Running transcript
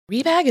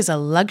Rebag is a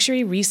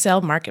luxury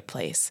resale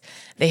marketplace.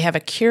 They have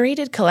a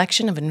curated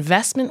collection of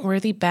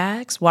investment-worthy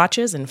bags,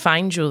 watches, and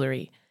fine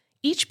jewelry.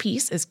 Each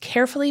piece is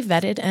carefully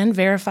vetted and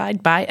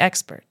verified by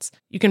experts.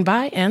 You can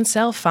buy and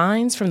sell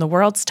finds from the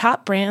world's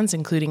top brands,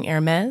 including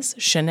Hermes,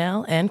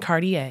 Chanel, and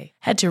Cartier.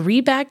 Head to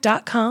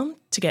Rebag.com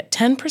to get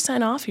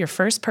 10% off your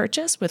first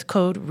purchase with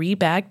code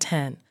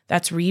REBAG10.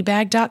 That's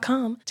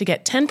Rebag.com to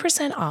get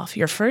 10% off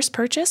your first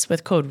purchase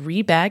with code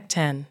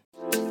REBAG10.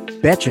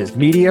 Betches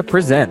Media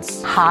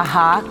presents Ha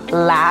ha,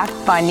 laugh,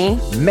 funny.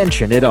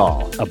 Mention It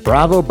All, a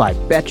Bravo by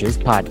Betches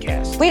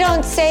podcast. We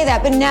don't say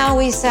that, but now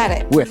we said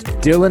it. With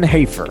Dylan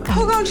Hafer.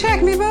 Who gonna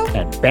check me, boo?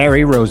 And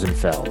Barry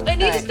Rosenfeld. I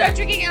need to start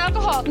drinking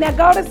alcohol. Now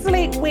go to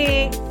sleep,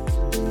 wig.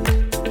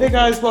 Hey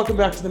guys, welcome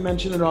back to the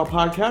Mention It All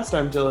podcast.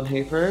 I'm Dylan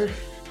Hafer.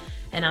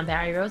 And I'm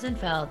Barry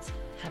Rosenfeld.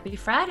 Happy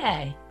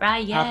Friday.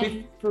 Friday.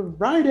 Happy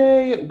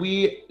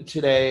Friday.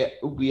 Today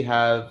we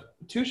have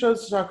two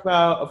shows to talk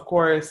about, of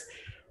course,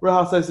 Real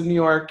Housewives of New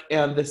York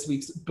and this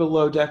week's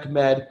Below Deck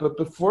Med. But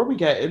before we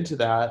get into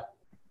that,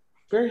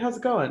 Barry, how's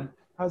it going?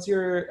 How's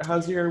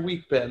your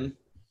week been?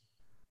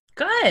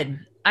 Good.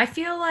 I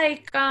feel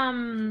like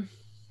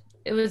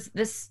it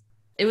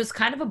was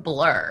kind of a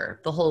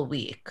blur the whole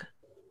week.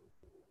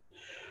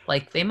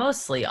 Like they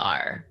mostly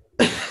are.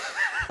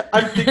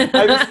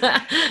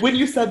 When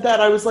you said that,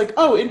 I was like,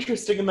 oh,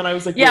 interesting. And then I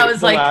was like, yeah, I was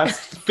the like,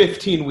 last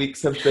 15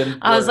 weeks have been blurs.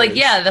 I was like,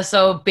 yeah,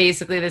 so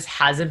basically this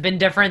hasn't been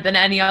different than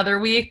any other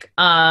week.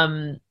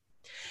 I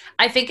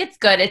think it's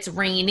good. It's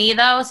rainy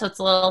though, so it's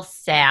a little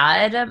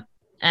sad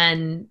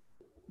and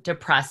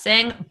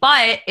depressing.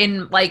 But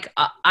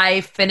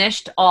I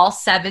finished all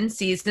 7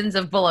 seasons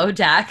of Below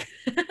Deck.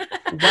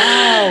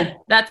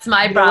 Wow. That's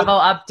my Bravo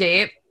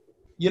update.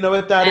 You know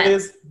what that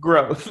is?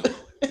 Growth.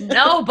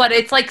 No, but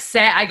it's like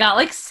sad. I got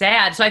like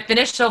sad. So I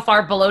finished so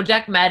far Below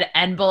Deck Med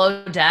and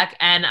Below Deck,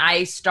 and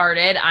I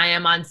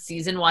am on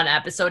season 1,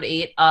 episode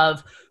 8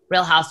 of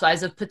Real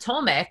Housewives of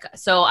Potomac.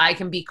 So I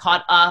can be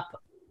caught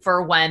up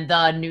for when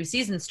the new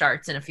season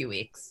starts in a few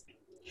weeks.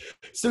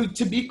 So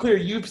to be clear,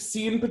 you've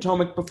seen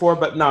Potomac before,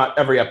 but not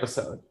every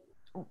episode.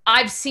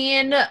 I've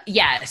seen,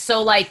 yeah.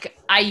 So like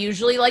I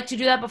usually like to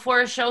do that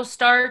before a show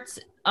starts.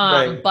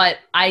 Right. But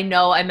I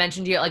know I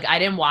mentioned to you, like I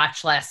didn't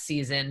watch last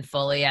season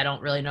fully. I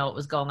don't really know what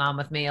was going on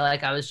with me.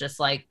 Like I was just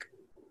like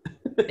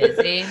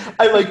busy.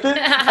 I like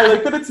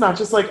that it's not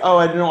just like, oh,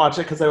 I didn't watch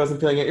it because I wasn't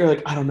feeling it. You're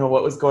like, I don't know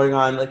what was going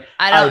on. Like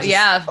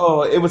yeah.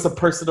 Oh, it was a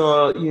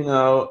personal,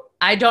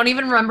 I don't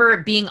even remember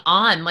it being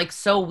on, like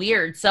so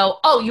weird. So,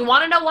 you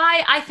want to know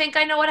why I think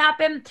I know what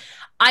happened?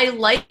 I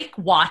like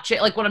watch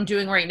it, like what I'm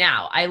doing right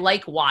now. I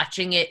like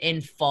watching it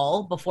in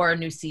full before a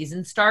new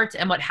season starts.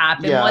 And what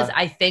happened was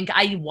I think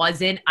I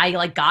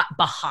got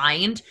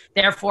behind.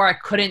 Therefore, I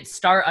couldn't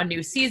start a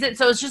new season.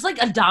 So it's just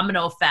like a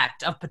domino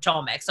effect of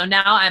Potomac. So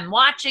now I'm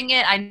watching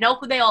it. I know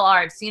who they all are.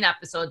 I've seen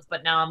episodes,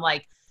 but now I'm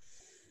like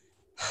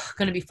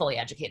going to be fully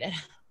educated.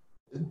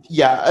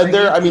 Yeah,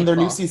 and their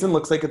new season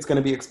looks like it's going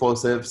to be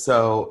explosive.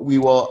 So we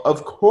will,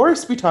 of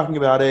course, be talking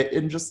about it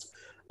in just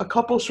a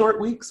couple short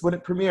weeks when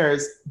it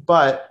premieres.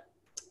 But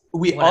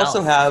we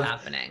also have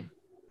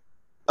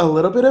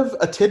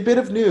a tidbit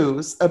of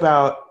news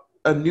about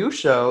a new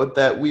show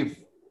that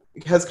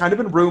has kind of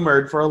been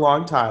rumored for a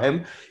long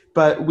time.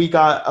 But we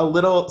got a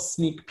little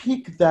sneak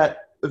peek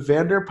that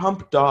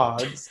Vanderpump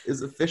Dogs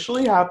is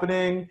officially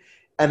happening.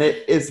 And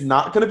it is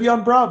not going to be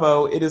on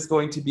Bravo. It is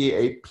going to be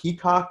a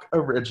Peacock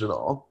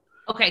original.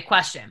 Okay,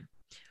 question.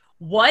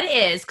 What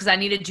is, because I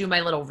need to do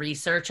my little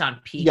research on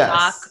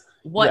Peacock. Yes.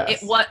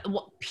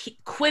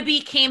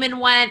 Quibi came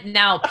and went.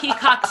 Now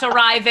Peacock's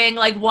arriving.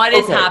 Like, what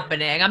is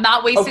happening? I'm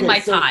not wasting my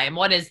time.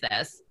 What is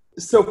this?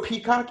 So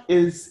Peacock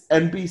is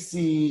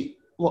NBC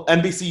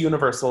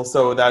Universal.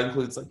 So that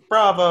includes like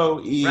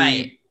Bravo,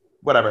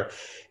 whatever.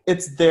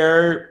 It's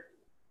their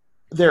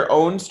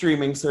own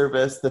streaming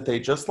service that they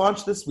just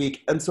launched this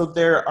week. And so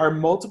there are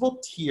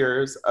multiple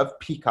tiers of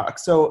Peacock.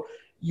 So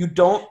you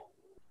don't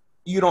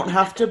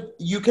have to,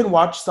 you can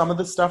watch some of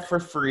the stuff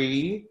for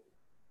free.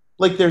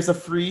 Like there's a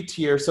free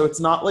tier. So it's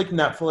not like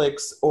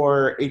Netflix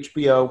or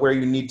HBO where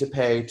you need to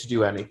pay to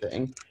do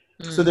anything.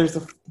 So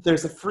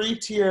there's a free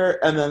tier.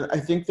 And then I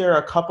think there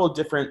are a couple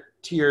different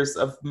tiers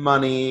of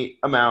money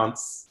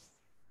amounts.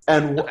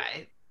 And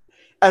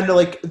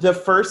like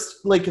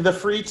the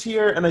free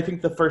tier and I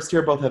think the first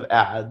tier both have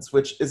ads,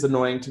 which is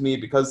annoying to me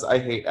because I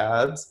hate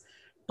ads.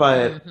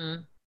 But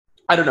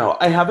I don't know.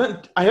 I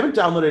haven't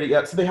downloaded it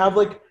yet. So they have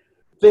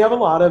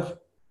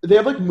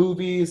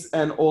movies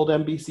and old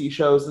NBC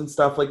shows and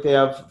stuff. Like they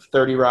have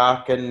 30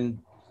 Rock and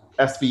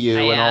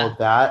SVU and all of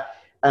that,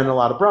 and a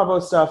lot of Bravo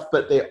stuff.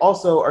 But they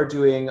also are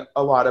doing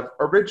a lot of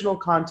original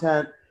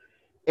content,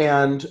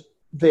 and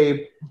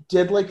they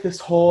did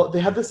they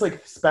had this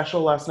like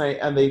special last night,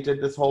 and they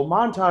did this whole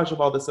montage of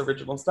all this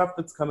original stuff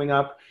that's coming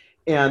up.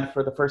 And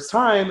for the first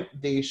time,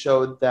 they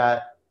showed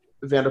that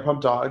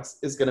Vanderpump Dogs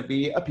is going to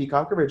be a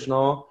Peacock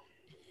original.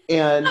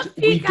 And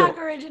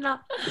original.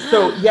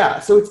 So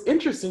it's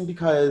interesting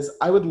because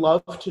I would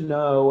love to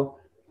know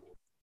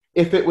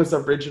if it was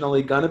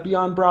originally going to be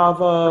on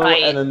Bravo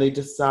and then they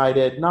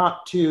decided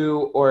not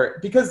to, or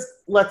because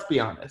let's be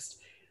honest,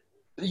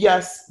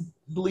 yes,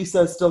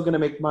 Lisa is still going to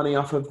make money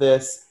off of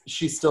this.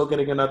 She's still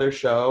getting another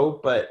show,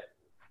 but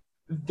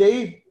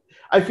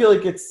I feel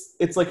like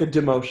it's like a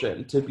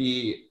demotion to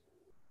be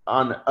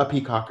on a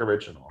Peacock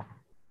original.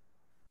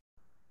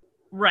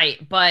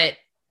 Right, but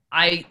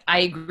I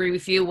agree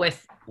with you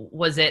with,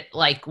 was it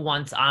like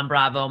once on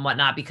Bravo and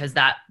whatnot, because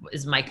that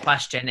is my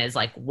question, is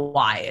like,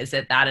 why is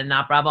it that and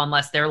not Bravo,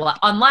 unless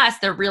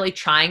they're really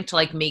trying to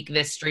like make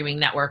this streaming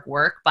network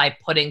work by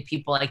putting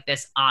people like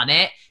this on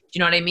it. Do you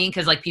know what I mean?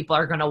 Because like people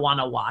are going to want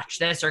to watch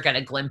this or get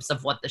a glimpse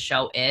of what the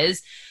show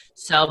is.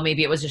 So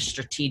maybe it was a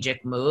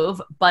strategic move,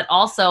 but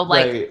also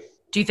like,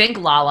 do you think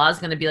Lala is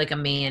going to be like a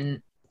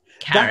main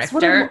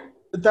character?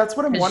 That's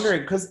what I'm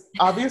wondering, because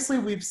obviously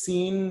we've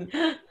seen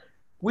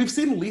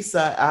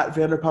Lisa at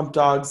Vanderpump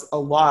Dogs a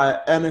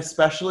lot, and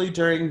especially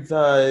during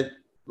the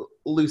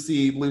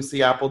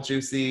Lucy Apple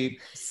Juicy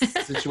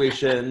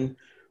situation.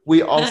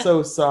 We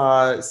also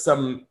saw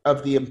some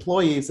of the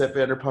employees at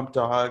Vanderpump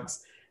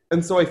Dogs,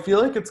 and so I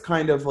feel like it's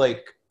kind of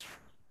like,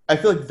 I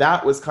feel like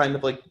that was kind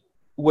of like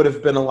would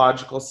have been a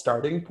logical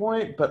starting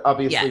point, but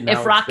obviously now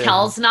if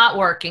Raquel's not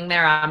working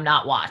there, I'm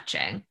not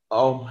watching.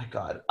 Oh my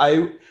God.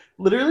 I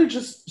literally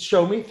just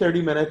show me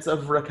 30 minutes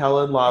of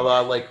Raquel and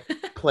Lala like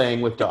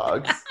playing with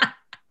dogs.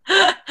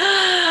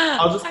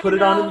 I'll just put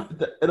it on.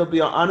 It'll be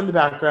on in the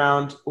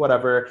background,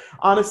 whatever.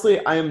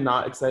 Honestly, I am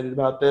not excited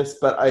about this,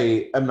 but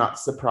I am not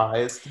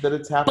surprised that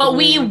it's happening. But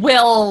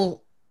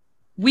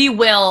we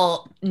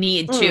will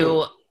need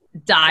to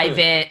dive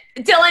in.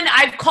 Dylan,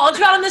 I've called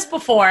you out on this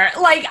before.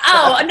 Like,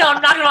 oh, no,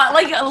 I'm not going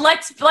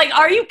to.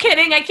 Are you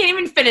kidding? I can't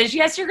even finish.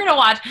 Yes, you're going to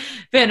watch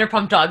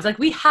Vanderpump Dogs. Like,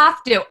 we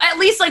have to. At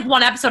least, like,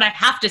 one episode, I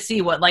have to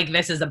see what, like,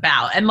 this is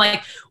about. And,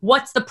 like,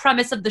 what's the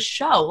premise of the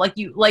show? Like,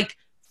 you, like,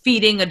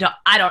 feeding a dog.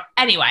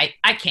 Anyway,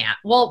 I can't.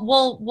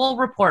 We'll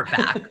report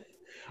back.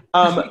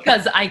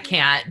 Because I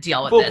can't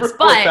deal with this.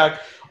 But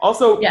back.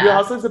 Also, Real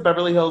Housewives of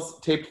Beverly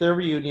Hills taped their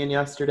reunion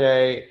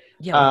yesterday.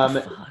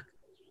 Fuck.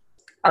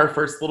 Our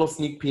first little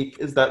sneak peek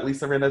is that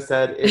Lisa Rinna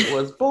said it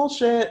was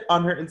bullshit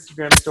on her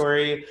Instagram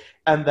story,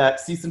 and that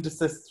cease and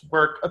desist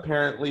work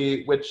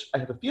apparently, which I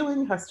have a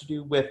feeling has to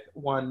do with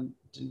one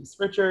Denise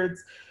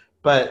Richards,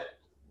 but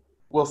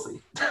we'll see.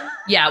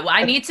 Yeah, well,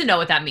 I need to know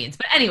what that means.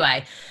 But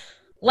anyway,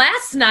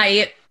 last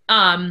night,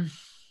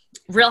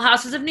 Real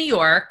Houses of New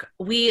York,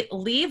 we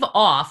leave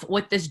off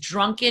with this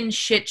drunken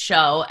shit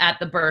show at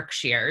the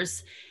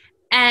Berkshires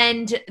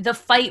and the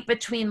fight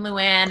between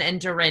Luann and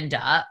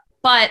Dorinda.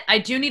 But I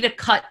do need to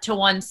cut to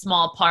one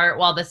small part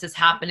while this is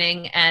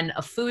happening, and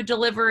a food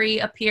delivery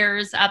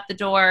appears at the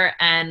door,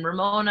 and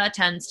Ramona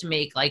tends to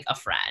make like a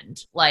friend.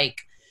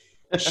 Like,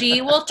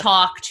 she will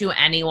talk to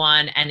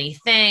anyone,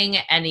 anything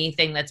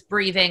that's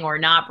breathing or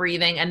not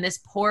breathing. And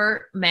this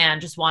poor man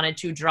just wanted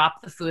to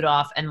drop the food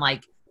off and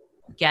like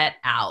get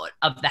out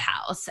of the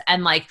house.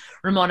 And like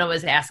Ramona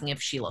was asking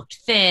if she looked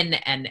thin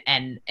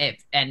and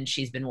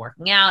she's been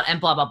working out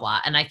and blah, blah, blah.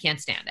 And I can't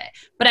stand it.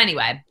 But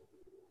anyway,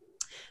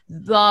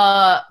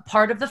 the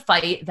part of the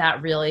fight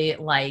that really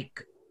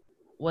like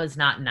was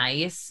not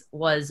nice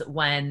was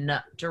when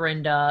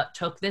Dorinda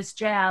took this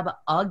jab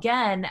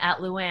again at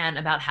Luann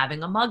about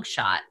having a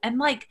mugshot. And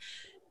like,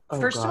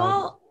 first of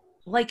all,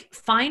 like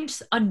find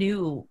a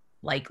new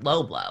like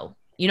low blow.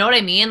 You know what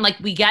I mean? Like,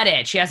 we get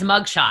it. She has a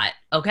mugshot.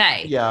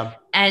 Okay. Yeah.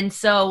 And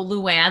so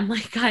Luann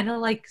like kind of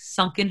like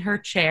sunk in her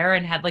chair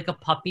and had like a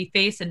puppy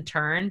face and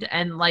turned,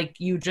 and like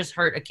you just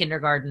hurt a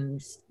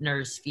kindergartner's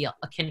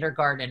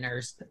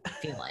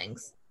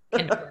feelings.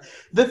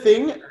 The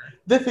thing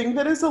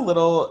that is a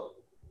little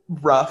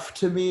rough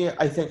to me,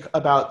 I think,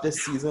 about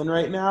this season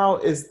right now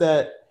is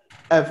that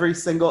every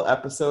single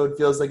episode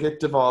feels like it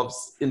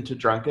devolves into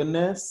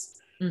drunkenness.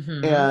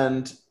 Mm-hmm.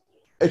 And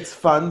it's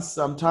fun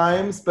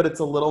sometimes, but it's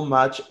a little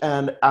much.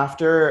 And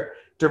after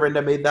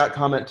Dorinda made that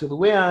comment to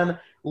Luann,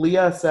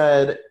 Leah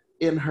said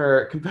in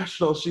her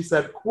confessional, she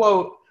said,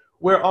 quote,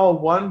 "We're all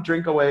one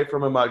drink away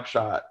from a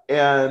mugshot."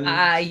 And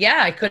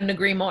yeah, I couldn't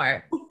agree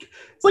more.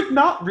 It's like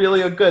not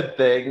really a good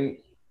thing,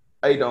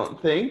 I don't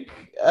think.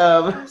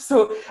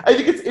 So I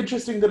think it's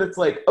interesting that it's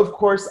like, of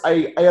course,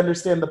 I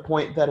understand the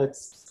point that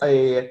it's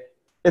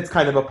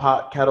kind of a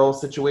pot kettle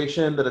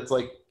situation, that it's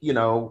like, you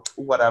know,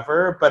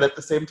 whatever. But at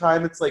the same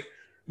time, it's like,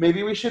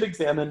 maybe we should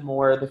examine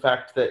more the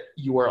fact that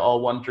you are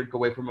all one drink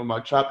away from a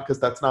mugshot, because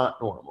that's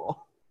not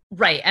normal.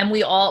 Right. And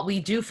we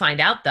do find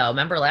out, though.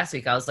 Remember last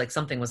week I was like,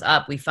 something was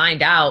up. We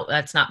find out,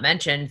 that's not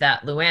mentioned,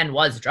 that Luann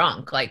was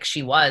drunk. Like,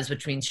 she was,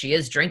 which means she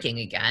is drinking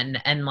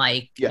again. And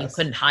like, yes, you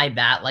couldn't hide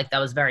that. Like, that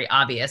was very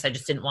obvious. I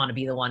just didn't want to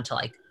be the one to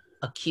like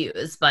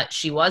accuse, but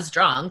she was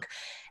drunk.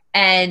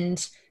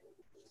 And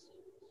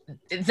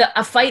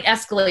a fight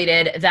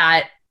escalated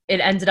that it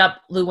ended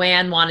up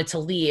Luann wanted to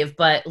leave,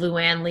 but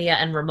Luann, Leah,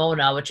 and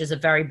Ramona, which is a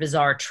very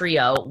bizarre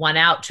trio, went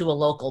out to a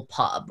local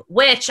pub,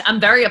 which I'm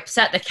very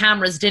upset the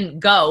cameras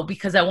didn't go,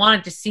 because I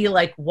wanted to see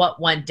like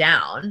what went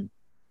down.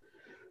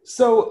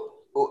 So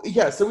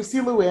yeah, so we see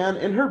Luann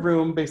in her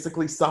room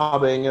basically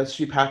sobbing as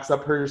she packs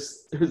up her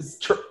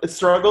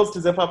struggles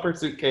to zip up her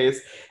suitcase.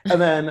 And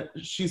then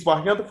she's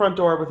walking out the front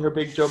door with her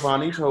big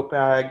Giovanni tote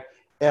bag.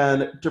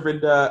 And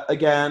Dorinda,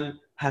 again,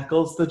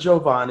 heckles the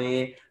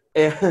Giovanni.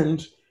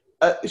 And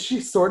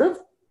she sort of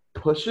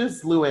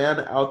pushes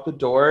Luann out the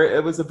door.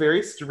 It was a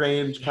very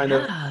strange kind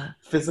of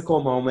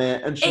physical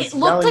moment. And she's it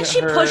looked like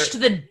she pushed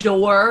the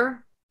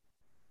door.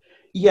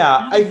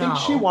 Yeah, I think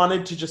she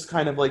wanted to just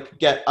kind of like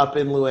get up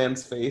in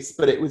Luann's face,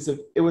 but it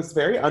was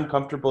very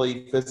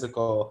uncomfortably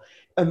physical.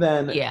 And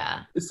then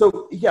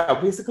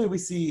basically we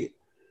see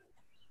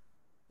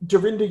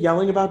Dorinda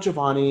yelling about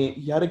Giovanni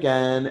yet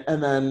again,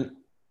 and then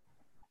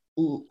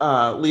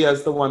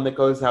Leah's the one that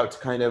goes out to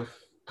kind of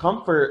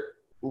comfort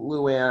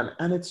Luann,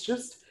 and it's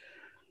just,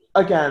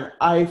 again,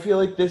 I feel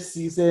like this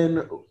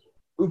season,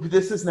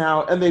 this is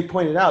now, and they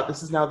pointed out,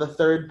 this is now the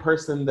third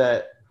person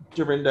that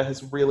Dorinda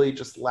has really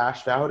just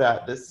lashed out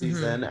at this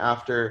season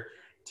after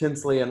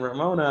Tinsley and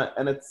Ramona,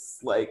 and it's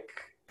like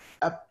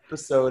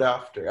episode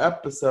after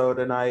episode,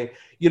 and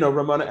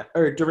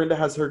Dorinda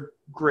has her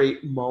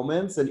great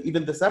moments, and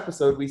even this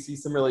episode we see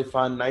some really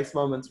fun, nice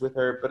moments with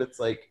her, but it's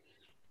like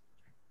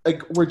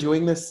we're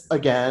doing this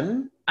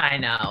again. I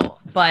know,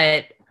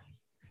 but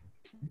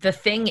the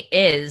thing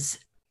is,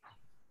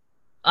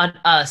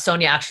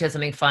 Sonia actually has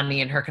something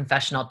funny in her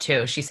confessional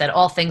too. She said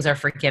all things are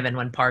forgiven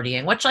when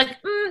partying, which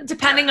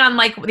depending on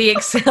like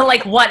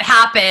like what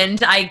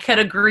happened, I could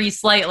agree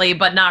slightly,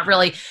 but not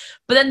really.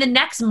 But then the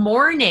next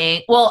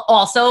morning, well,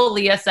 also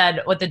Leah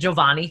said with the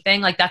Giovanni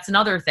thing, like that's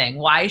another thing.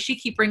 Why does she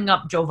keep bringing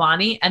up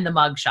Giovanni and the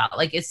mugshot?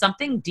 Like, is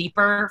something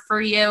deeper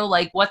for you?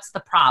 Like, what's the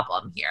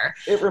problem here?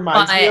 It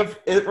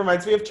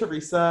reminds me of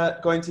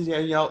Teresa going to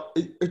Danielle.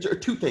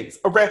 Two things: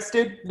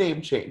 arrested,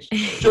 name change.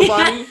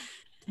 Giovanni.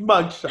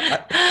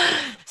 Mugshot.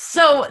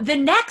 So the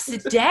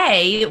next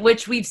day,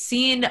 which we've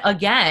seen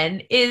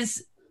again,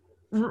 is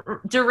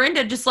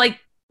Dorinda just like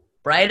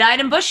bright-eyed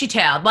and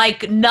bushy-tailed,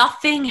 like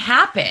nothing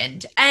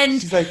happened. And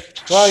she's like,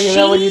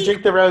 well, when you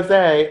drink the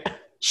rosé.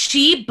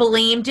 She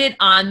blamed it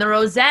on the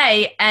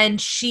rosé,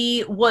 and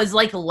she was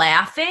like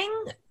laughing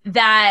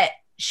that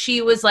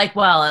she was like,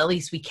 well, at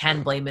least we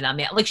can blame it on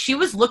me. Like she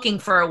was looking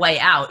for a way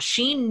out.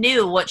 She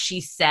knew what she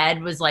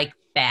said was like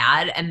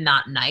bad and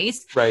not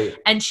nice. Right.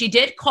 And she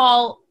did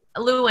call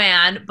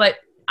Luann, but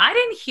I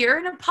didn't hear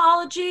an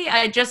apology.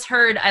 I just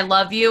heard I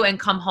love you and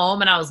come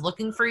home, and I was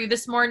looking for you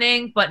this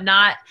morning, but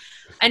not.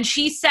 And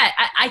she said,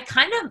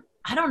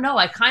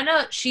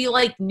 she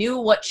like knew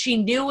what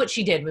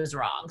she did was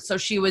wrong. So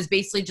she was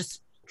basically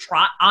just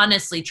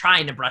honestly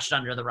trying to brush it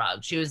under the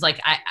rug. She was like,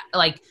 I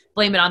like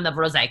blame it on the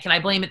rosé. Can I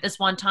blame it this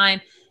one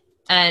time?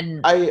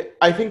 And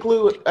I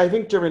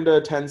think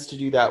Dorinda tends to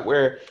do that,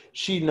 where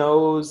she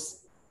knows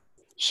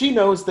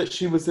that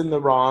she was in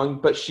the wrong,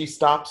 but she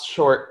stops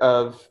short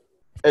of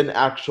an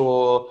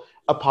actual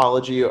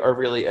apology or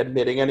really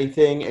admitting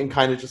anything, and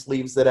kind of just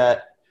leaves it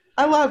at,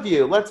 I love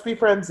you, let's be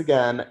friends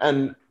again.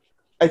 And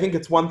I think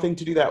it's one thing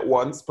to do that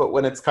once, but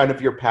when it's kind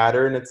of your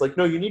pattern, it's like,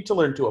 no, you need to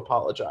learn to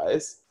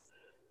apologize.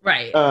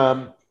 Right.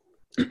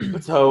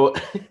 So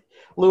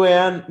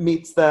Luann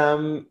meets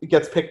them,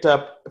 gets picked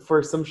up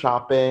for some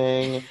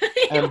shopping.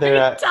 And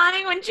they're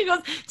dying when she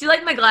goes, do you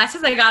like my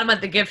glasses? I got them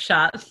at the gift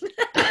shop.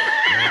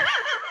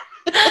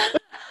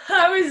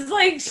 I was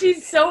like,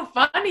 she's so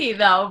funny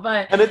though,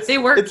 but they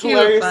were cute.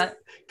 Hilarious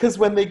because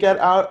when they get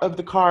out of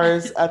the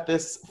cars at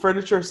this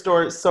furniture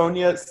store,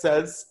 Sonia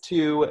says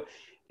to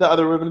the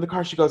other woman in the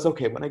car, she goes,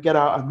 okay, when I get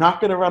out, I'm not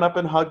going to run up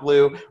and hug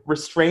Lou.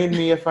 Restrain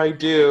me if I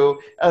do.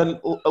 And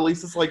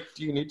Elisa's like,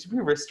 do you need to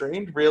be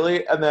restrained?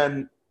 Really? And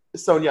then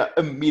Sonia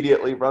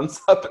immediately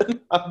runs up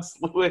and hugs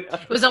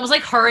Luann. It was almost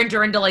like her and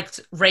Dorinda like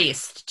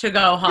raced to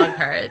go hug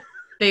her.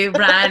 They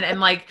ran and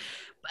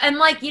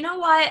you know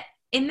what?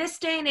 In this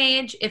day and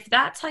age, if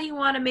that's how you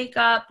want to make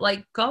up,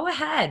 like, go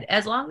ahead.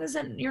 As long as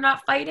you're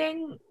not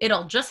fighting,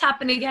 it'll just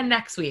happen again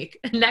next week.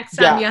 Next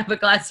time you have a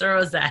glass of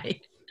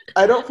rosé.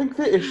 I don't think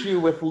the issue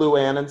with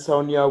Luann and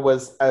Sonia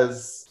was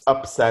as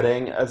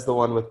upsetting as the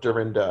one with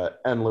Dorinda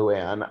and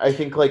Luann. I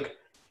think, like,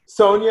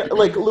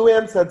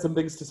 Luann said some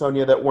things to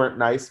Sonia that weren't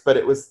nice,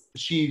 but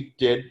she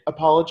did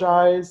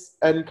apologize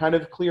and kind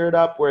of clear it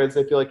up, whereas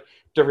I feel like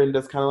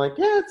Dorinda's kind of like,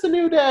 yeah, it's a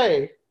new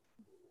day.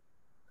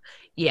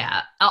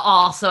 Yeah.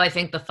 Also, I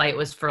think the fight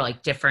was for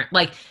like different,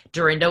 like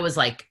Dorinda was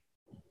like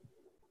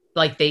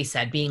they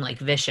said, being like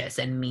vicious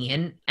and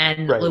mean,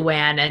 and right.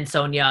 Luann and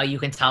Sonia, you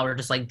can tell, were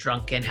just like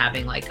drunk and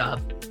having like a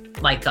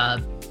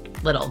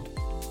little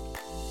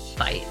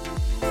fight.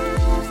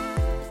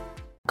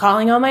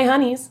 Calling all my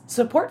honeys.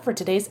 Support for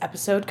today's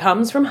episode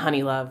comes from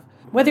Honeylove.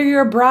 Whether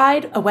you're a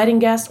bride, a wedding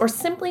guest, or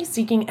simply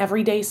seeking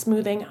everyday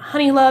smoothing,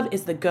 Honeylove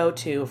is the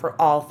go-to for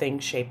all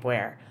things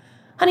shapewear.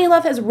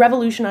 Honeylove has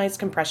revolutionized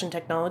compression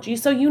technology,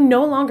 so you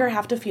no longer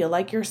have to feel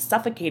like you're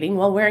suffocating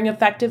while wearing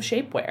effective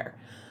shapewear.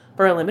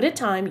 For a limited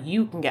time,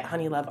 you can get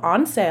Honeylove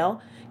on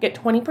sale. Get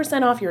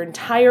 20% off your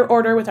entire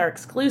order with our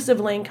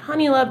exclusive link,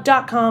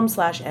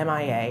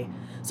 honeylove.com/MIA.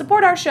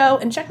 Support our show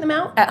and check them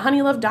out at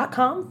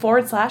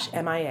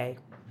honeylove.com/MIA.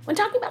 When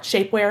talking about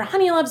shapewear,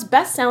 Honeylove's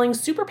best-selling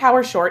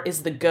Superpower Short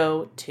is the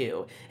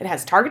go-to. It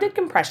has targeted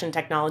compression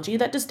technology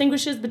that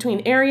distinguishes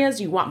between areas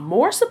you want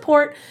more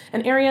support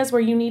and areas where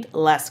you need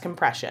less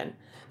compression.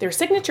 Their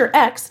Signature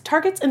X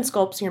targets and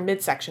sculpts your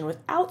midsection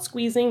without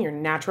squeezing your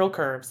natural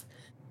curves.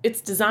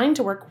 It's designed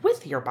to work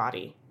with your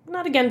body,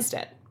 not against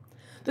it.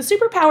 The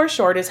Superpower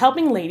Short is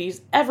helping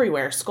ladies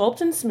everywhere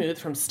sculpt and smooth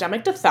from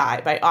stomach to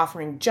thigh by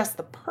offering just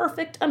the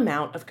perfect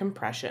amount of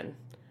compression.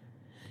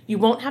 You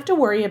won't have to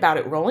worry about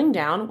it rolling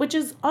down, which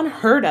is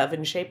unheard of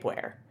in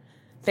shapewear,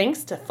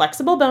 thanks to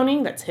flexible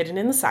boning that's hidden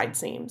in the side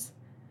seams.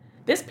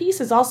 This piece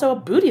is also a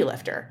booty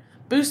lifter.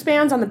 Boost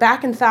bands on the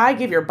back and thigh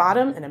give your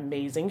bottom an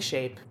amazing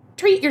shape.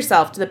 Treat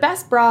yourself to the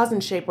best bras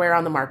and shapewear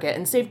on the market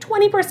and save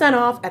 20%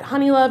 off at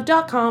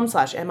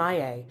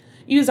honeylove.com/MIA.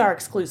 Use our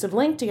exclusive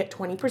link to get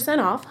 20%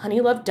 off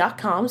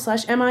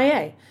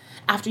honeylove.com/MIA.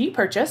 After you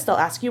purchase, they'll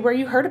ask you where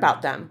you heard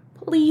about them.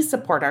 Please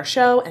support our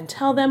show and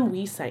tell them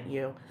we sent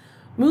you.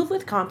 Move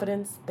with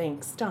confidence,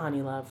 thanks to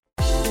Honeylove.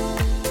 I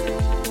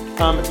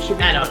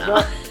don't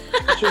know.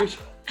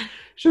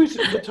 Should we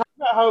talk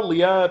about how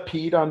Leah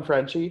peed on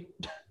Frenchie?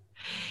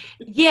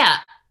 Yeah,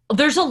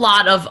 there's a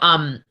lot of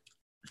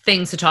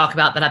things to talk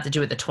about that have to do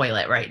with the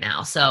toilet right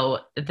now. So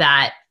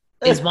that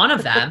is one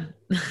of them.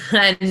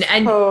 and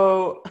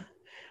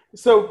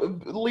So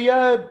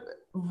Leah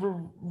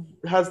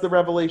has the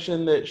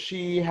revelation that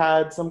she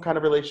had some kind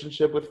of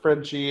relationship with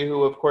Frenchie,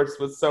 who of course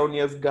was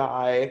Sonia's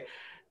guy.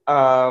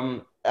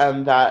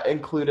 And that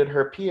included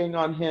her peeing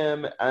on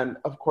him. And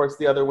of course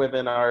the other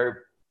women are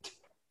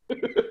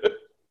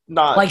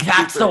not like,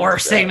 that's the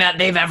worst thing that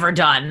they've ever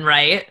done,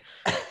 right?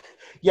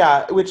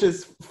 Yeah, which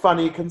is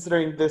funny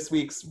considering this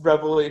week's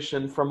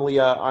revelation from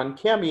Leah on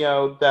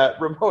Cameo that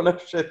Ramona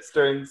shits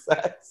during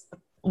sex.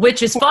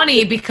 Which is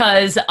funny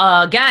because,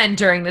 again,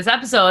 during this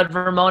episode,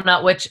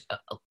 Ramona, which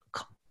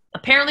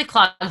apparently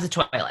clogs the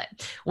toilet,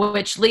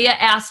 which Leah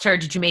asked her,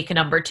 did you make a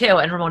number 2?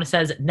 And Ramona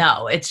says,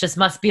 no, it just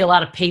must be a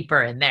lot of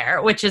paper in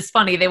there, which is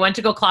funny. They went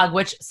to go clog,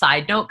 which,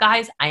 side note,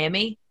 guys, I am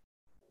a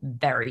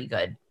very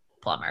good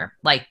plumber.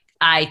 Like,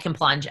 I can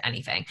plunge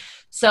anything.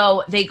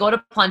 So they go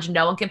to plunge and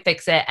no one can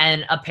fix it.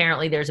 And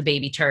apparently there's a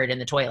baby turd in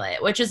the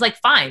toilet, which is like,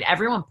 fine.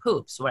 Everyone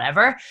poops,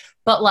 whatever.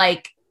 But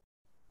like,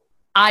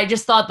 I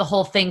just thought the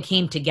whole thing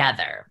came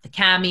together. The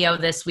cameo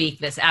this week,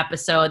 this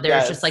episode,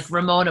 there's just like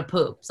Ramona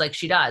poops like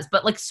she does.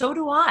 But like, so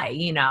do I,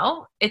 you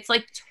know? It's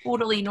like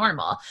totally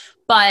normal.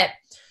 But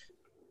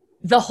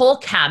the whole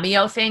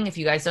cameo thing, if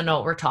you guys don't know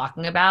what we're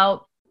talking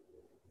about,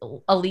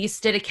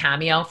 Elise did a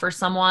cameo for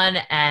someone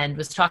and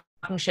was talking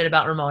shit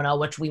about Ramona,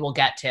 which we will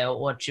get to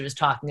what she was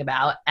talking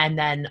about. And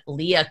then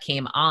Leah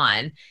came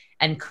on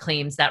and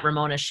claims that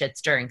Ramona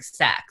shits during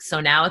sex.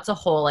 So now it's a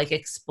whole like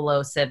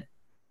explosive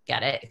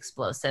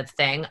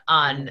thing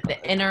on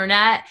the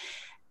internet.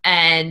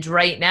 And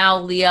right now,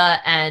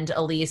 Leah and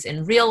Elise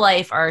in real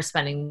life are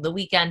spending the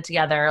weekend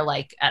together,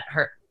 like at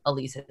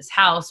Elise's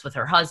house with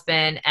her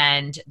husband.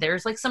 And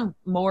there's like some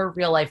more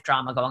real life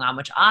drama going on,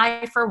 which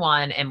I, for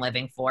one, am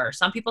living for.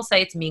 Some people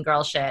say it's mean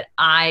girl shit.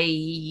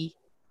 I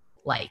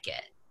like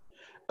it.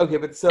 Okay,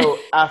 but so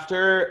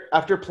after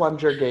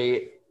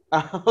Plungergate,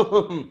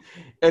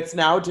 it's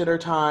now dinner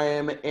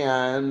time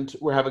and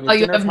we're having a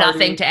dinner you have party.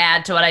 Nothing to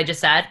add to what I just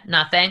said?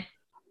 Nothing?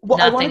 Well,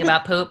 Nothing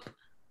about poop?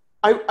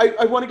 I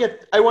want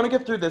to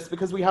get through this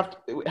because we have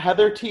to,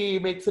 Heather T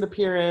makes an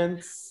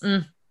appearance.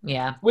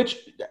 Yeah.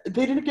 Which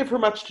they didn't give her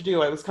much to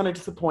do. I was kind of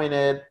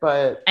disappointed,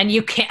 but... And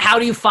you can't... How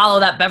do you follow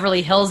that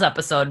Beverly Hills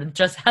episode with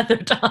just Heather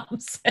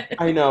Thompson?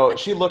 I know.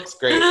 She looks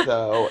great,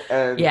 though.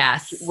 And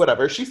yes.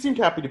 Whatever. She seemed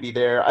happy to be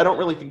there. I don't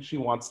really think she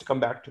wants to come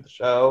back to the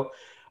show.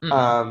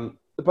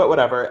 But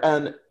whatever.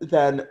 And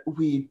then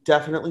we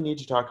definitely need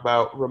to talk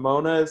about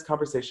Ramona's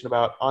conversation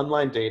about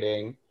online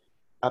dating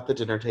at the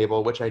dinner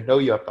table, which I know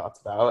you have thoughts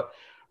about.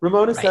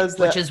 Ramona says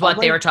that... Which is what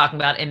they were talking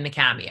about in the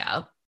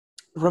cameo.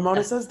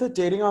 Ramona says that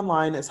dating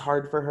online is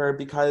hard for her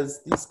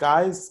because these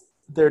guys,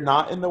 they're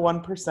not in the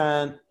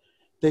 1%.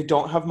 They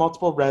don't have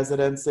multiple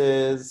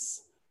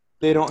residences.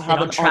 They don't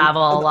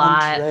travel a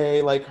lot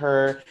entree like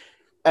her.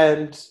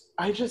 And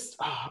I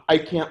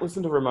can't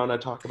listen to Ramona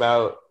talk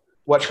about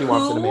what she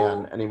wants in a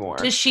man anymore.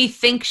 Does she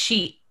think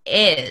she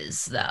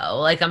is, though?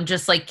 Like, I'm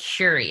just like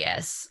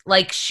curious.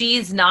 Like,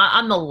 she's not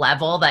on the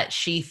level that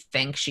she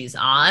thinks she's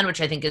on,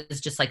 which I think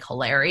is just like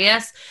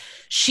hilarious.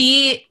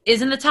 She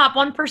is in the top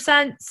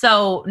 1%.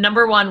 So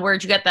number one,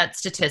 where'd you get that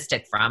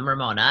statistic from,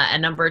 Ramona?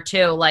 And number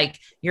two, like,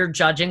 you're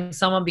judging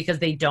someone because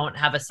they don't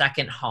have a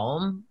second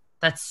home.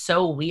 That's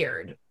so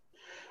weird.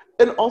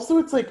 And also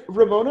it's like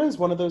Ramona is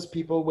one of those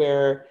people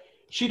where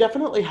she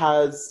definitely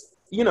has,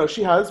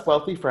 she has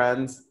wealthy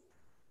friends.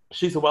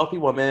 She's a wealthy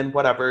woman,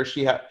 whatever.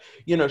 She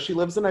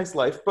lives a nice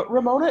life, but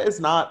Ramona is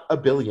not a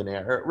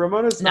billionaire.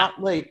 Ramona's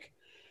not like...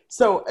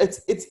 So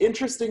it's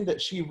interesting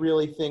that she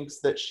really thinks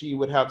that she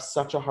would have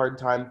such a hard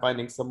time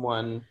finding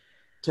someone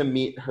to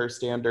meet her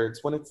standards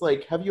when it's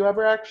like, have you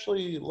ever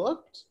actually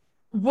looked?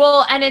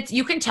 Well, and it's,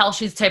 you can tell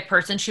she's the type of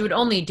person, she would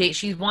only date,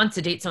 she wants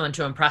to date someone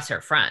to impress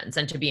her friends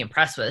and to be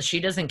impressed with.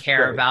 She doesn't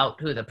care about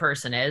who the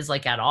person is,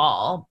 like, at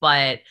all.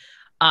 But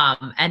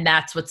and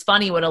that's what's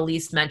funny. What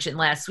Elise mentioned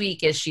last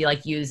week is she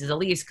like uses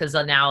Elise because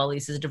now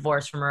Elise is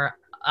divorced from her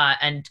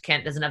and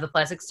doesn't have the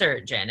plastic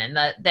surgeon and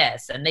the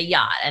this and the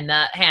yacht and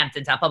the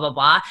Hamptons, blah, blah,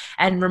 blah.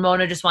 And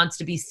Ramona just wants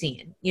to be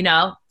seen, you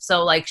know?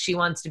 So like she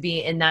wants to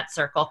be in that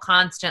circle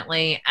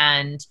constantly.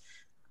 And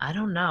I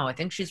don't know. I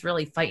think she's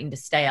really fighting to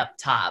stay up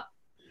top.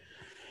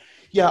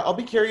 Yeah, I'll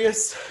be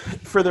curious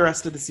for the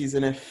rest of the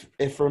season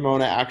if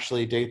Ramona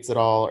actually dates at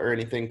all or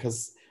anything.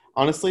 Because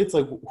honestly, it's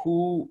like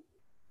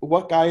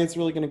what guy is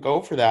really going to go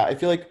for that? I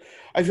feel like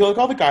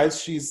all the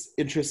guys she's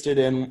interested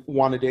in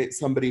want to date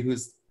somebody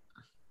who's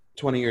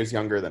 20 years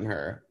younger than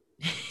her.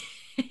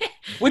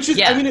 Which is,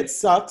 I mean, it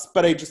sucks,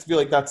 but I just feel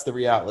like that's the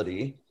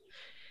reality.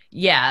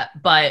 Yeah,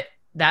 but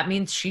that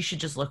means she should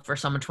just look for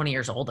someone 20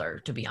 years older,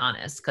 to be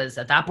honest, because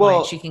at that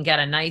point she can get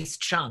a nice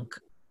chunk.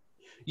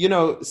 You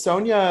know,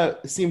 Sonia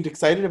seemed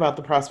excited about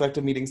the prospect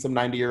of meeting some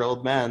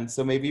 90-year-old men,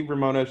 so maybe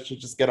Ramona should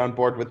just get on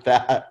board with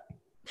that.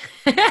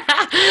 But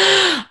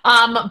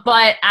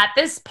at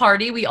this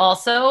party, we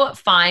also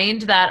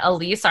find that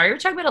Elise, sorry, we're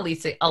talking about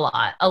Elise a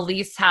lot.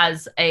 Elise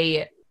has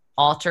a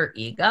alter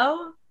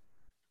ego,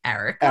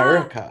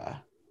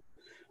 Erica.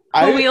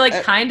 Who we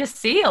kind of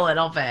see a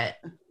little bit.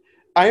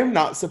 I am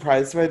not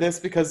surprised by this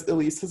because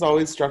Elise has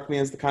always struck me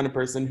as the kind of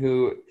person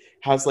who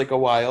has like a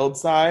wild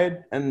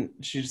side and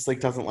she just like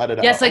doesn't let it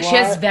out. Yes, like she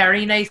has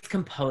very nice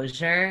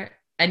composure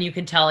and you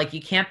can tell like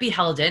you can't be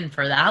held in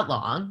for that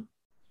long.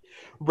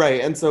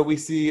 Right, and so we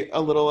see a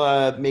little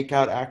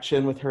make-out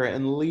action with her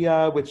and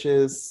Leah, which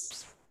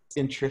is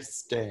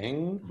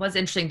interesting. Was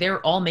interesting. They were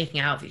all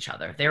making out with each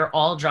other. They were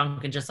all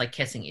drunk and just like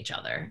kissing each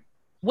other.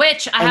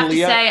 Which I have to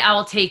say, I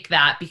will take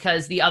that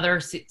because the other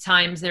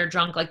times they're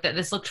drunk like that,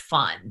 this looked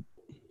fun.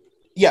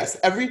 Yes,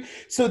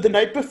 so the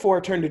night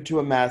before turned into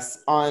a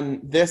mess. On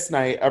this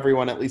night,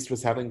 everyone at least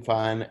was having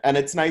fun, and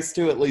it's nice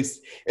to at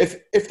least if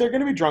they're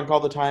going to be drunk all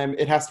the time,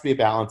 it has to be a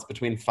balance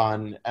between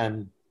fun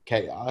and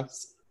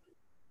chaos.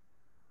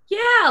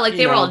 Yeah, like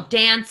they were all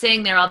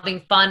dancing, they were all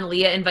having fun.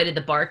 Leah invited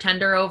the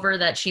bartender over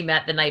that she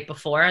met the night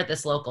before at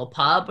this local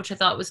pub, which I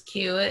thought was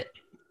cute.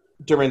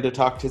 Dorinda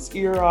talked his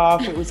ear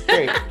off. It was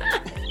great.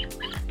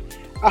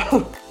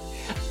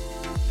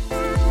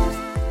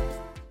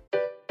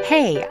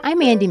 Hey,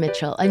 I'm Andy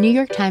Mitchell, a New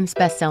York Times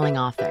bestselling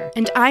author.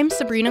 And I'm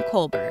Sabrina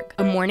Kohlberg,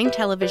 a morning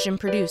television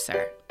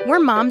producer. We're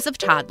moms of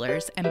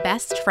toddlers and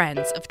best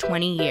friends of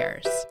 20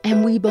 years.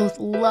 And we both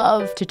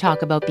love to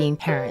talk about being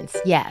parents,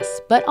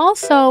 yes, but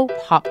also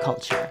pop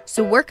culture.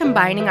 So we're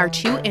combining our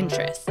two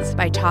interests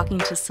by talking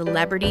to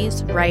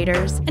celebrities,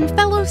 writers, and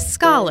fellow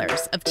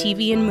scholars of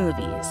TV and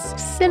movies.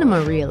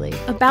 Cinema, really.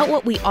 About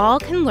what we all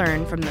can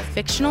learn from the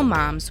fictional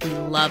moms we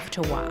love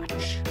to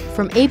watch.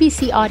 From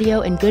ABC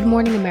Audio and Good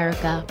Morning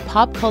America,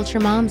 Pop Culture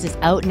Moms is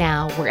out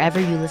now wherever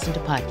you listen to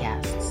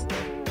podcasts.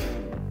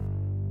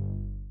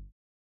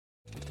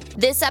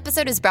 This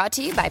episode is brought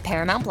to you by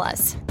Paramount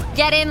Plus.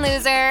 Get in,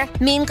 loser!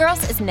 Mean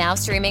Girls is now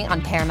streaming on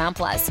Paramount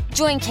Plus.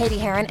 Join Katie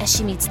Heron as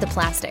she meets the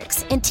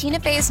plastics in Tina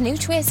Fey's new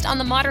twist on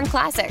the modern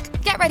classic.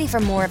 Get ready for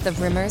more of the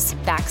rumors,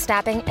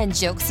 backstabbing, and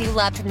jokes you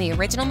loved from the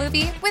original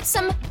movie with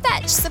some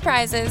fetch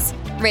surprises.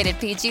 Rated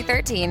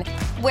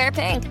PG-13. Wear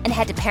pink and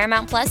head to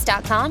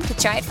ParamountPlus.com to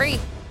try it free.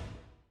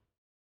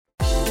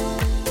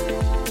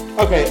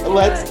 Okay,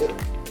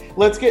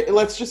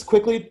 let's just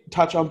quickly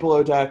touch on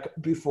Below Deck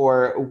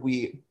before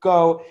we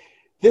go.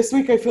 This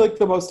week, I feel like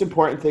the most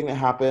important thing that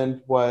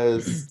happened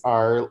was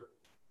our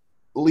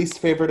least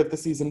favorite of the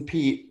season,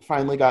 Pete,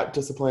 finally got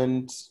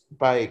disciplined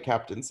by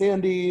Captain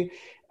Sandy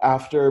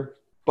after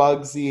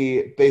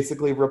Bugsy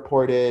basically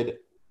reported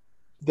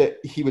that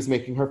he was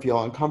making her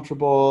feel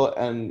uncomfortable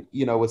and,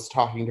 you know, was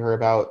talking to her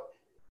about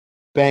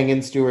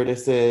banging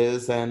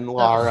stewardesses and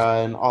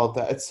Lara and all of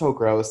that. It's so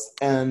gross.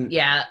 And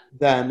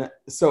then,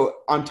 so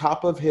on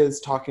top of his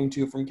talking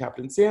to from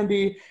Captain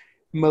Sandy,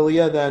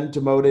 Malia then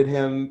demoted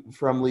him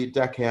from lead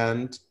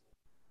deckhand,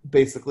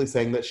 basically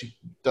saying that she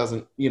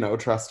doesn't, you know,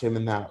 trust him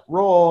in that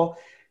role.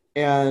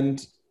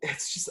 And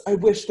it's just, I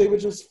wish they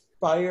would just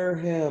fire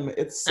him.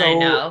 It's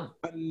so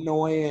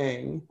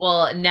annoying.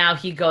 Well, now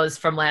he goes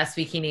from last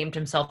week, he named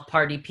himself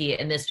Party Pete,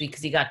 and this week,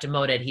 because he got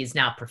demoted, he's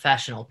now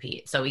Professional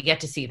Pete. So we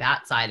get to see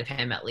that side of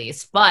him at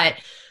least. But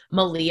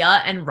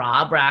Malia and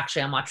Rob were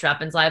actually on Watch What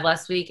Happens Live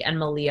last week, and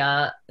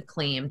Malia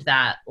claimed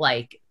that,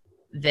 like,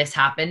 this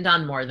happened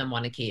on more than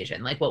one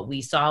occasion. Like, what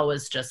we saw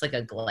was just like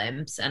a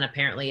glimpse, and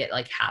apparently it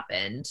like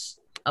happened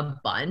a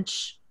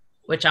bunch,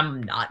 which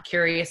I'm not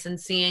curious in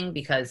seeing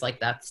because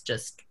like that's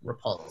just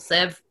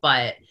repulsive.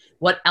 But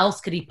what else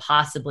could he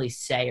possibly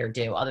say or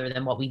do other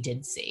than what we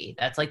did see?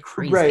 That's like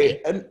crazy.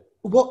 Right. And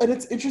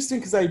it's interesting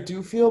because I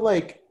do feel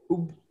like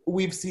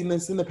we've seen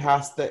this in the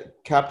past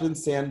that Captain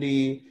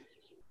Sandy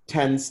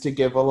tends to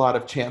give a lot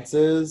of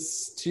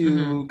chances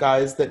to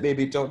guys that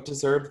maybe don't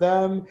deserve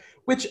them,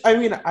 which, I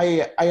mean,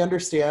 I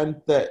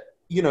understand that,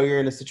 you know, you're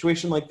in a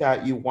situation like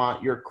that, you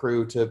want your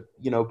crew to,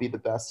 you know, be the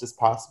best as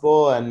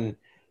possible. And,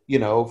 you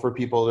know, for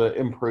people to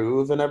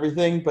improve and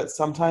everything. But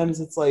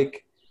sometimes it's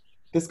like,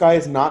 this guy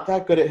is not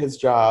that good at his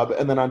job.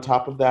 And then on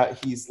top of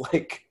that, he's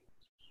like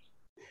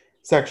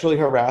sexually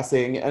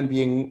harassing and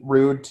being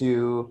rude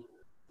to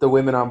the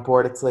women on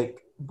board. It's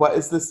like, what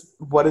is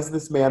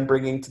this man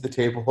bringing to the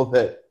table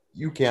that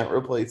you can't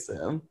replace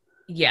him?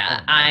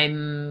 Yeah,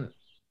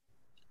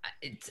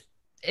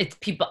 it's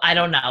people, I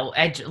don't know.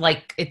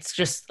 It's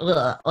just,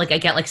 ugh. Like, I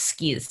get like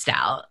skeezed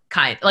out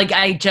kind. Like,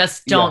 I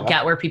just don't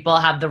get where people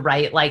have the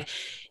right, like,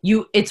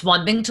 it's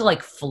one thing to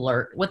like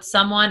flirt with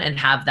someone and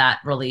have that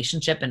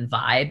relationship and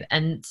vibe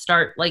and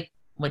start like,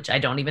 which I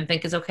don't even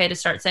think is okay to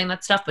start saying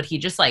that stuff, but he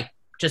just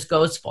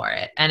goes for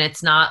it. And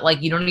it's not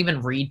like, you don't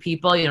even read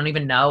people. You don't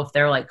even know if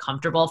they're like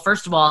comfortable.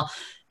 First of all,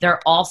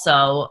 they're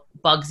also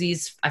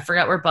Bugsy's. I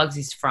forgot where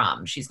Bugsy's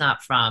from. She's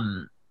not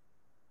from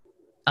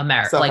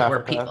America, South like Africa.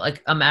 where people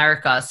like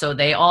America. So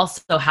they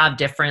also have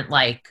different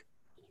like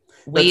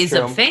ways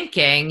of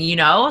thinking, you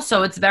know?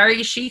 So it's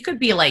she could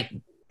be like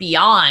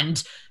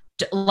beyond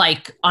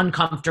like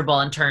uncomfortable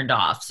and turned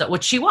off. So,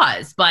 which she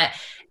was, but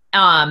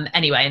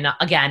anyway,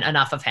 again,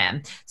 enough of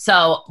him.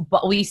 So,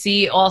 but we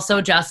see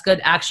also Jessica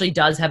actually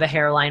does have a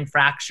hairline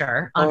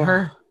fracture on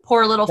her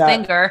poor little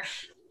finger.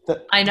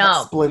 I know.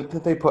 That splint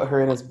that they put her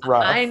in is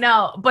rough. I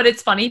know. But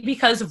it's funny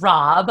because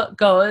Rob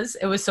goes,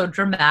 it was so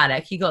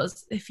dramatic. He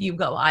goes, if you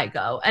go, I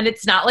go. And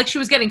it's not like she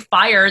was getting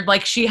fired.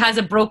 Like, she has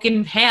a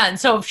broken hand.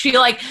 So if she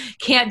like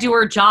can't do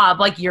her job,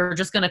 like, you're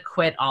just going to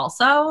quit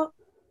also?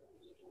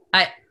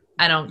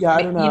 I don't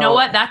know. You know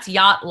what? That's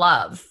yacht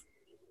love.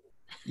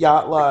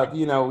 Yacht love.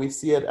 You know, we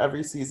see it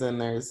every season.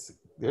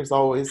 There's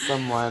always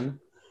someone.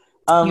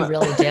 You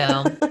really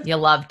do. You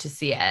love to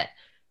see it.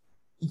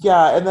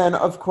 Yeah, and then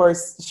of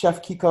course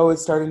Chef Kiko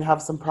is starting to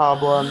have some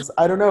problems.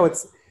 I don't know.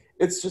 It's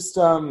just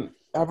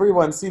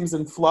everyone seems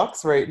in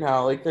flux right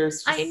now. Like,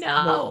 there's just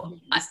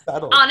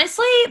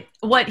honestly,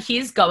 what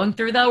he's going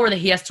through though, where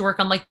he has to work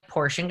on like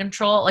portion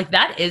control, like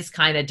that is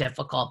kind of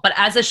difficult. But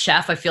as a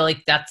chef, I feel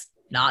like that's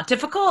not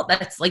difficult.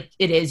 That's like,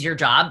 it is your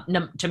job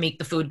to make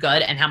the food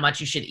good and how much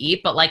you should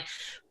eat. But like,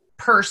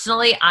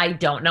 personally, I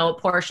don't know what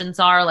portions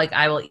are. Like,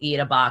 I will eat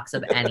a box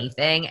of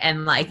anything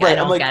and like, right, I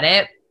don't get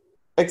it.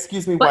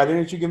 Excuse me, why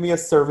didn't you give me a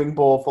serving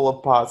bowl full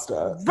of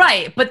pasta?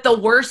 Right, but the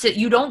worst,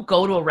 you don't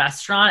go to a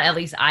restaurant, at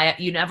least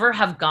you never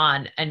have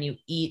gone and you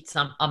eat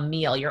a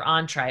meal, your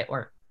entree,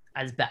 or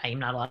I'm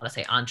not allowed to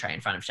say entree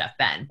in front of Chef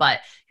Ben, but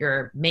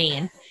your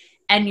main,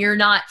 and you're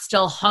not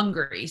still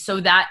hungry.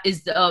 So that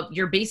is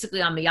you're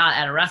basically on the yacht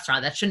at a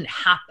restaurant. That shouldn't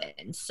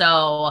happen.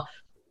 So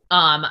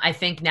I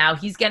think now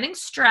he's getting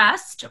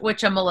stressed,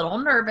 which I'm a little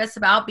nervous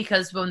about,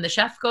 because when the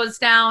chef goes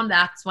down,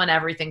 that's when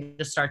everything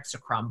just starts to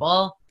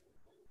crumble.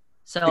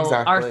 So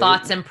Our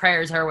thoughts and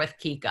prayers are with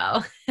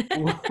Kiko.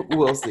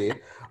 We'll see.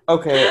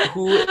 Okay,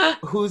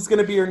 who's going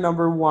to be your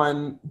number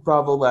one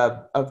Bravo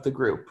Leb of the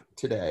group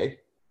today?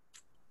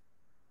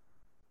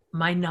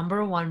 My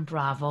number one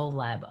Bravo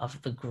Leb of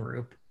the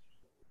group.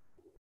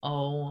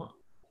 Oh,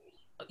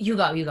 you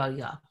go.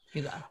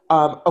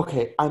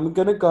 Okay, I'm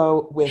going to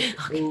go with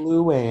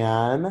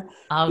Luann.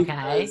 Okay.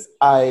 Because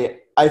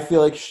I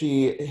feel like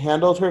she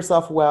handled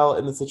herself well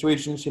in the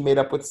situation. She made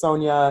up with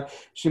Sonia.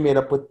 She made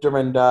up with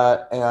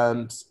Dorinda,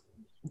 and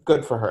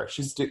good for her.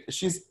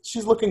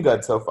 She's looking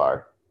good so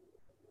far.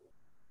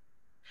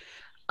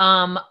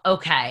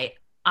 Okay.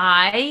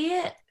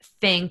 I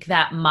think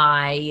that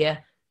my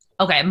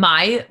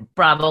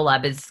Bravo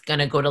Leb is going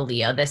to go to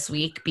Leah this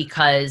week,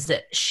 because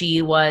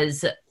she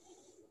was,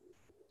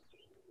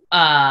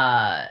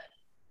 I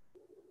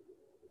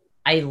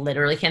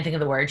literally can't think of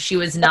the word.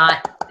 She's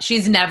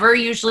never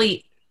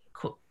usually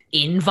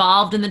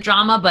involved in the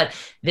drama, but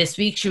this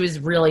week she was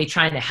really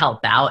trying to help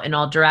out in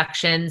all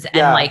directions.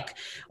 And like,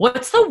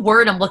 what's the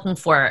word I'm looking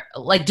for?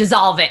 Like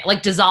dissolving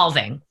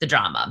the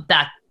drama.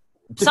 That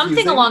diffusing?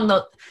 Something along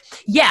the,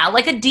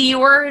 like a D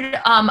word.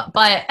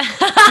 But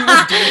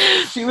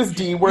she was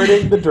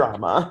D-wording the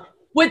drama.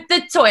 With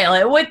the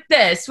toilet, with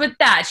this, with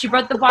that. She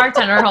brought the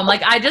bartender home.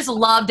 Like, I just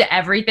loved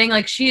everything.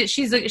 Like,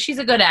 she's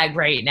a good egg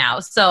right now.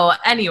 So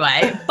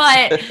anyway,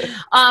 but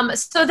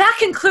so that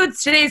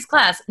concludes today's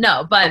class.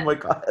 No, but oh my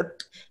God.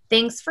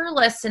 Thanks for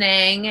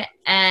listening.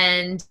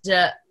 And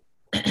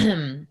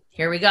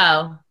here we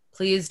go.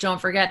 Please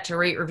don't forget to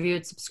rate, review,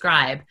 and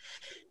subscribe.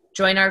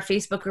 Join our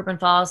Facebook group and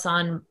follow us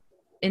on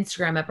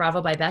Instagram at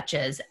Bravo by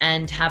Betches,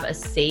 and have a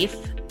safe,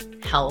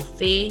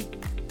 healthy,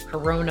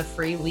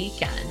 corona-free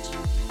weekend.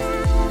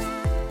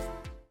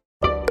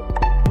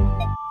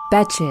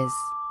 Betches.